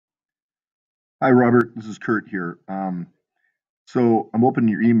Hi, Robert. This is Kurt here. So I'm opening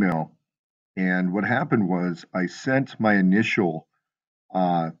your email, and what happened was I sent my initial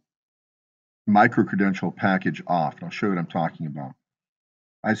uh, micro credential package off, and I'll show you what I'm talking about.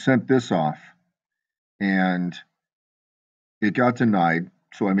 I sent this off, and it got denied,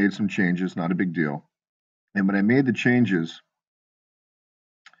 so I made some changes, not a big deal. And when I made the changes,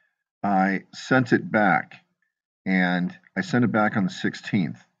 I sent it back, and I sent it back on the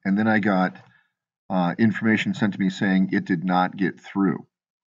 16th, and then I got information sent to me saying it did not get through.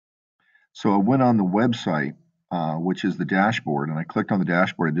 So I went on the website, which is the dashboard, and I clicked on the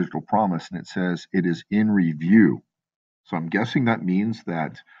dashboard of Digital Promise, and it says it is in review. So I'm guessing that means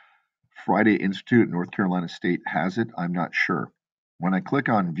that Friday Institute at North Carolina State has it. I'm not sure. When I click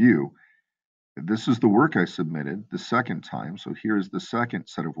on view, this is the work I submitted the second time. So here's the second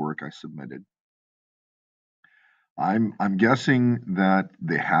set of work I submitted. I'm guessing that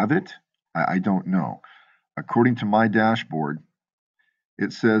they have it. I don't know. According to my dashboard,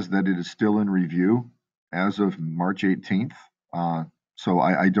 it says that it is still in review as of March 18th. So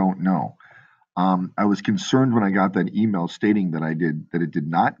I don't know. I was concerned when I got that email stating that it did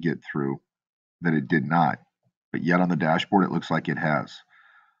not get through, that it did not, but yet on the dashboard it looks like it has.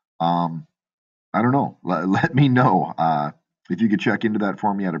 Um, I don't know. Let me know if you could check into that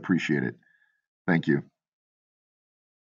for me. I'd appreciate it. Thank you.